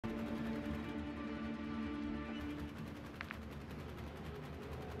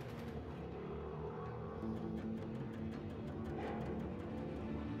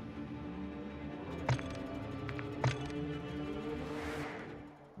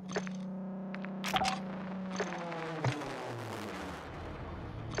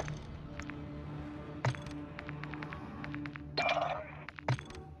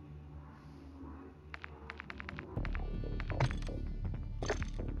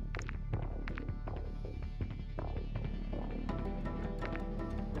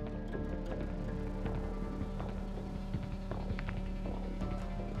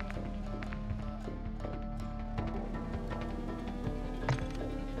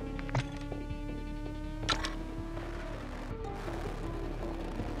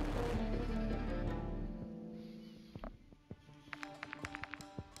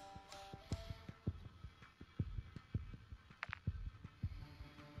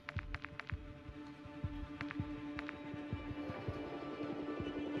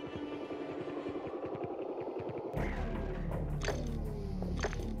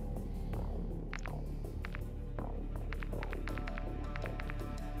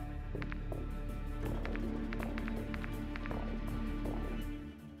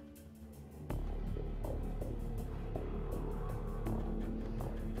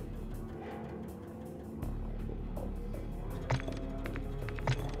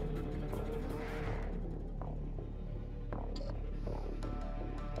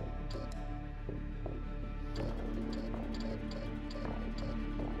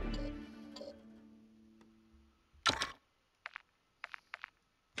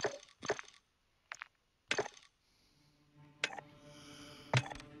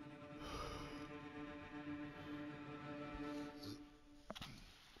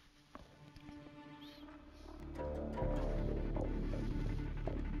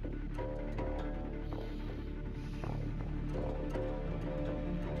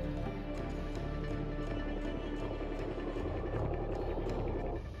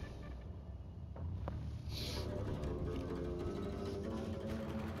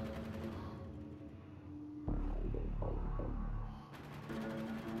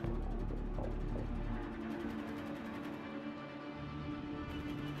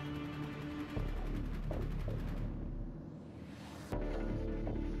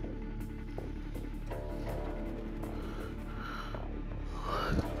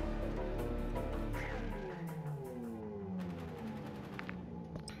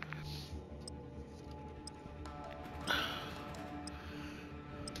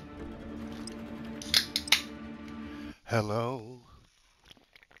Hello.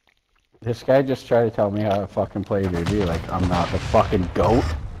 This guy just tried to tell me how to fucking play VB, like I'm not the fucking GOAT.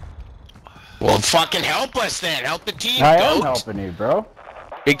 Well, fucking help us then. Help the team, I goat. am helping you, bro.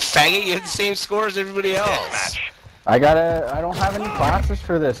 Big faggot, you have the same score as everybody else. I don't have any classes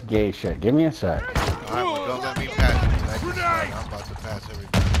for this gay shit. Give me a sec. Alright, well, don't let me pass it. I'm about to pass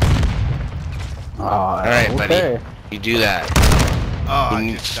everything. Alright, okay. buddy. You do that. Oh,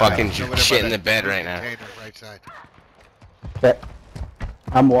 You fucking shit in the bed right now. Right side. Okay.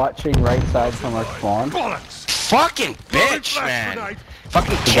 I'm watching right side from our spawn. Fucking bitch, man.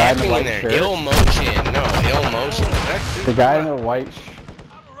 Fucking The guy in the camping in white there. shirt. Ill motion. No, ill motion. The guy in the white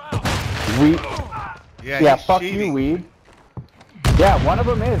weed. Yeah, he's fuck cheating. you, weed. Yeah, one of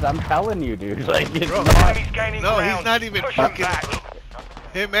them is. I'm telling you, dude. Like, it's Bro, not. no, he's not even fucking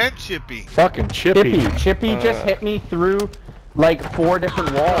him and Chippy. Fucking Chippy. Chippy just hit me through like 4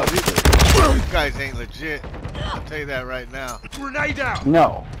 different walls. These guys ain't legit. I'll tell you that right now. Grenade out!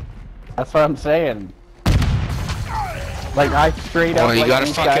 No. That's what I'm saying. Like, I straight up. Well, you like, gotta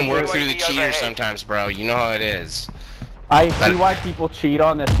these fucking guys work are- through the cheaters sometimes, bro. You know how it is. I see why people cheat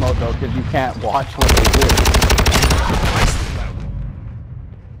on this mode though, because you can't watch what they do.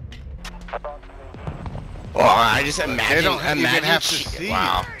 Well, I just imagine. They don't even have to cheat- see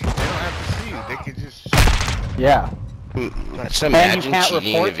Wow. you. They don't have to see you. They can just. Yeah. Just And imagine you can't cheating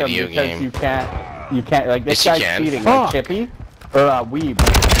in a report them video because game. you can't, like, this Yes, you guy's can. cheating, Fuck. like Chippy, or Weeb.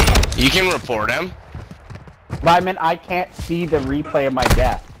 You can report him. But I mean, I can't see the replay of my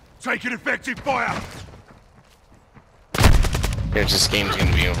death. Take an effective fire! This game's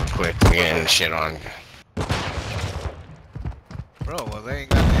gonna be over quick. We're getting shit on. Bro, well, they ain't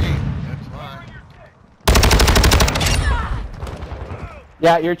got the aim. That's fine.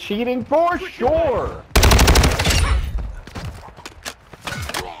 Yeah, you're cheating for sure.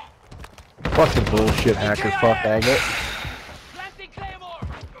 Fucking bullshit hacker. Fuck. Faggot. That's my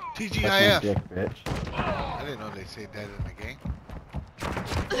TGIF. dick, bitch. I didn't know they said that in the game.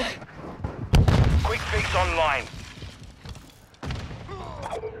 Quick fix online.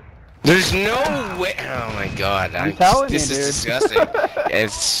 There's no way. Oh my god. I'm telling this you, is dude. disgusting.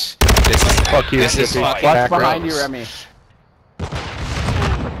 This is Fuck you, This is Chippy. fucking What's behind you, gross. Remy?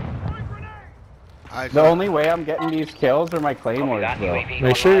 I The only way I'm getting these kills are my claymores, bro.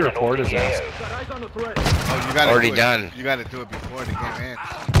 Make sure you report his ass. Oh, you gotta Already do it. done. You gotta do it before the game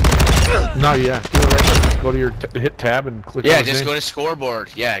ends. No, yeah. Do it right there. Go to your hit tab and click Yeah, on his just name. go to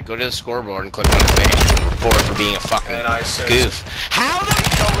scoreboard. Yeah, go to the scoreboard and click on his name. Report for being a fucking goof. How the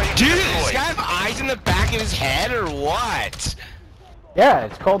dude? Does this guy have eyes in the back of his head or what? Yeah,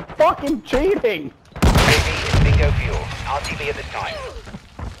 it's called fucking cheating. Bingo fuel. RTV at this time.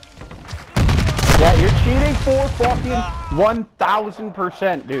 Yeah, you're cheating for fucking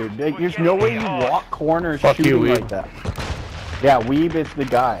 1000%, dude. Like, there's no way you walk corners Fuck you, shooting Weeb. like that. Yeah, Weeb is the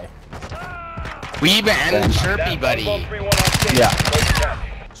guy. Weeb and the chirpy buddy. Yeah,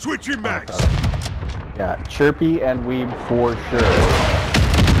 Switching max! yeah, Chirpy and Weeb for sure.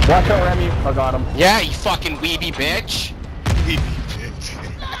 Watch out, Remy. I got him. Yeah, you fucking weeby bitch.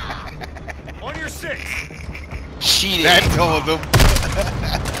 On your 6! Cheating. That told them.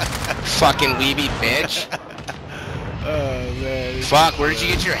 Fucking weeby bitch. Oh man. Fuck, where did you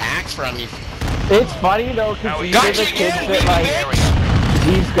get your hacks from? You It's funny though, because these are gotcha the kids again, that weeby like, bitch.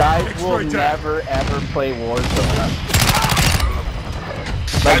 these guys will Extra never ever play Warzone.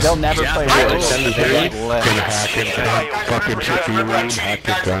 Like, they'll never play Warzone. Fucking Chippy Weed, hack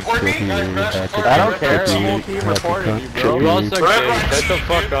the gun, Chippy Weed, hack the I don't care, I'm gonna keep reporting you, bro. You also Shut the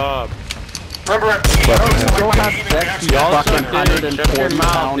fuck up. Go have sex, you fucking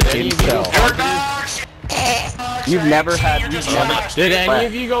 140-pound incel. You've never had, Did any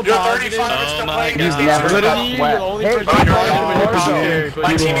of you go positive? Oh my You've god. never What got are you wet. only Hey, for come Warzone?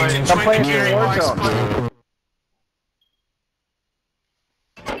 Come play some Warzone.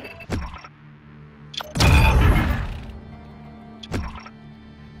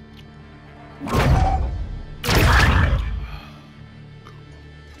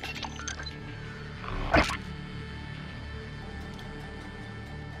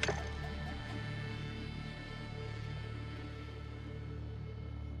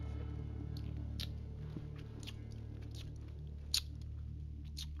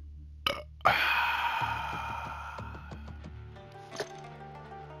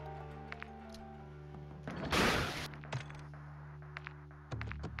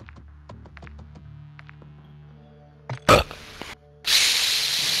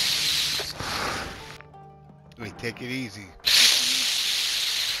 Wait, take it easy.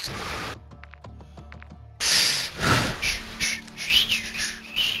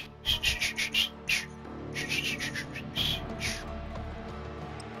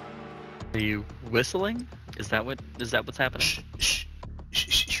 Are you whistling? Is that what's happening?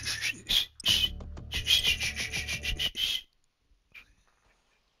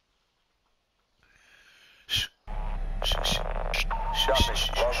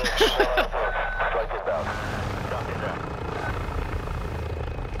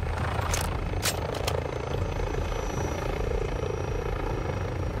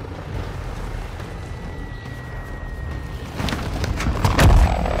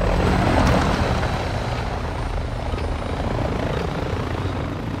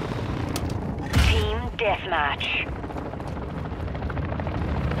 Deathmatch.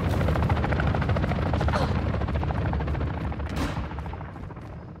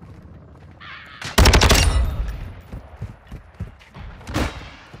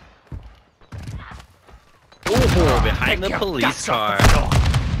 Oh, behind the police car.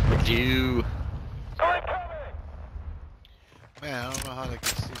 Would you? Man, I don't know how they can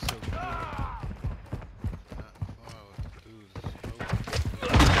see so good.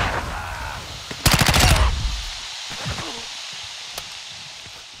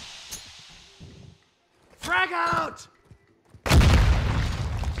 Frag out!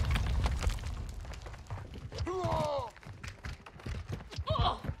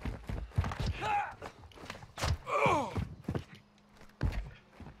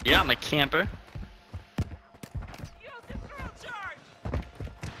 Yeah, I'm a camper.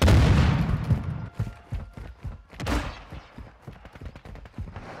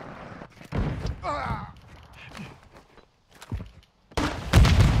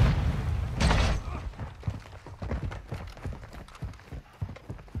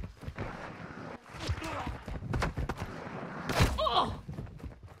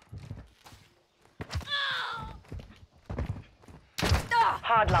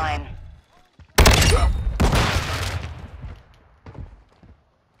 Hardline.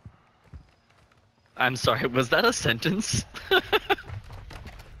 I'm sorry, was that a sentence? Got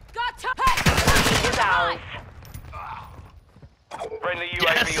to is ours. Friendly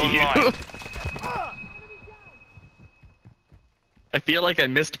Yes, UAV you. online. I feel like I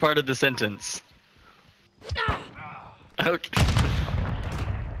missed part of the sentence. Okay.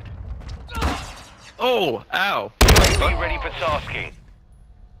 Oh, ow. UAV ready for tasking.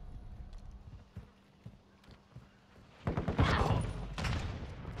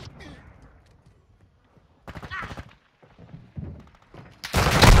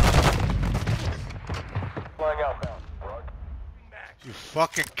 You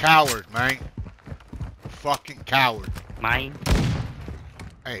fucking coward, man. Fucking coward. Mine.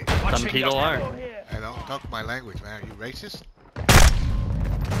 Hey, Some people are. hey, don't talk my language, man. Are you racist?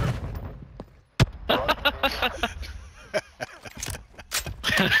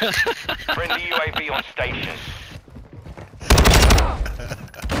 Friendly UAV on station.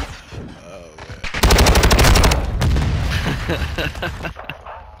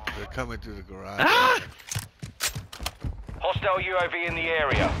 They're coming through the garage. Hostile UAV in the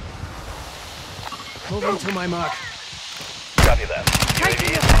area. Moving to my mark. Copy that.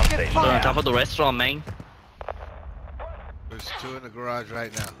 UAV is on station. They're on top of the restaurant, man. There's two in the garage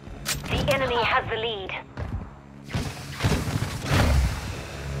right now. The enemy has the lead.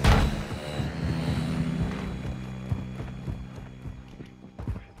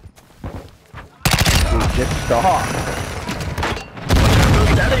 Dude, just stop.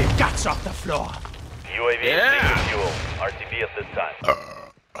 Guts off the floor. UAV Yeah. is taking fuel. RTB at this time.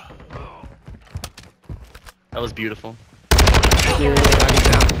 That was beautiful.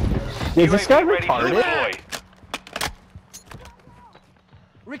 Is this guy UAV ready to retarded? deploy.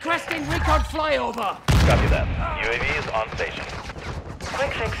 Requesting recon flyover. Copy that. UAV is on station.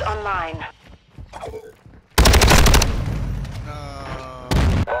 Quick fix online. No.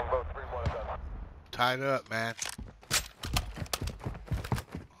 Tied up, man.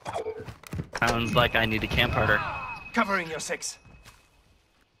 Sounds like I need a camp harder. Covering your six.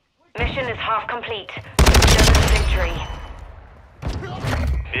 Mission is half complete. German victory.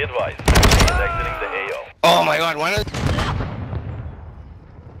 Be advised. He is exiting the AO. Oh my god, why not?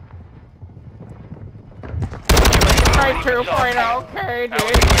 Okay,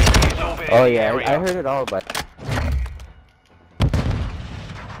 dude. Oh yeah, I heard it all, but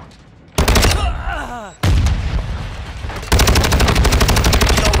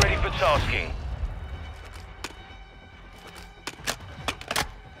Not ready for tasking.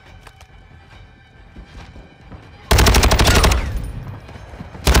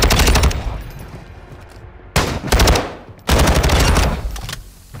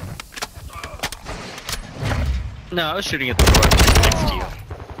 No, I was shooting at the door next to you.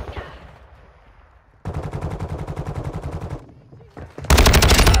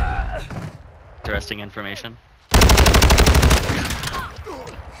 interesting information.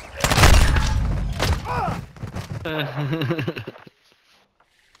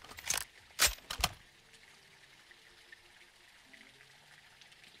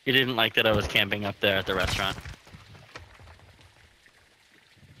 You didn't like that I was camping up there at the restaurant.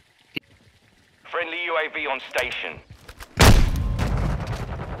 Friendly UAV on station.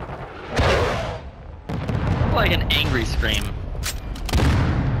 Like an angry scream.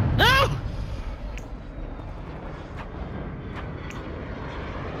 No!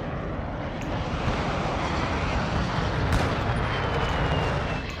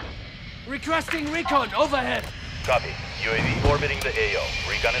 Requesting recon overhead. Copy. UAV orbiting the AO.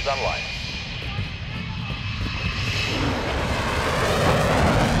 Recon is online.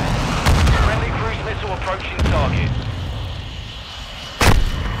 Friendly cruise missile approaching target.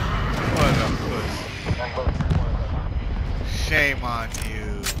 What a pussy. Shame on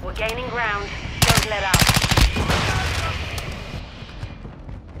you. We're gaining ground. Don't let up.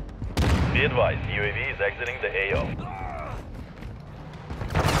 Be advised, UAV is exiting the AO.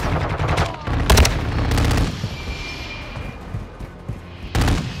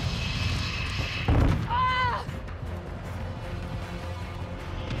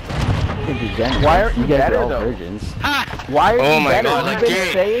 Why aren't you better though? Why are you better? God, You've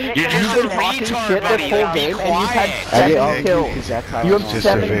been saying you're just you've a been talking retard, shit buddy. this whole Like, be game, and you've had quiet. 7 kills. You have Just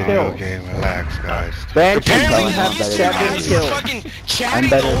 7 a video kills. game. Relax, guys. Banshee, Apparently, you have this 7 is kills. fucking chatting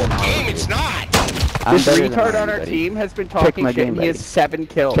the whole game. It's not. This retard on our team has been talking shit, and he has 7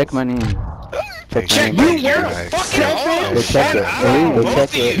 kills. Check my name. Check You your were fucking home. Go check Shut it. up, Go both check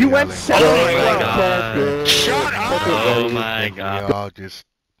of it. you. You went 7 Oh my kills. god. Shut up. Oh my We god. all just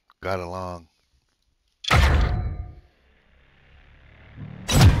got along.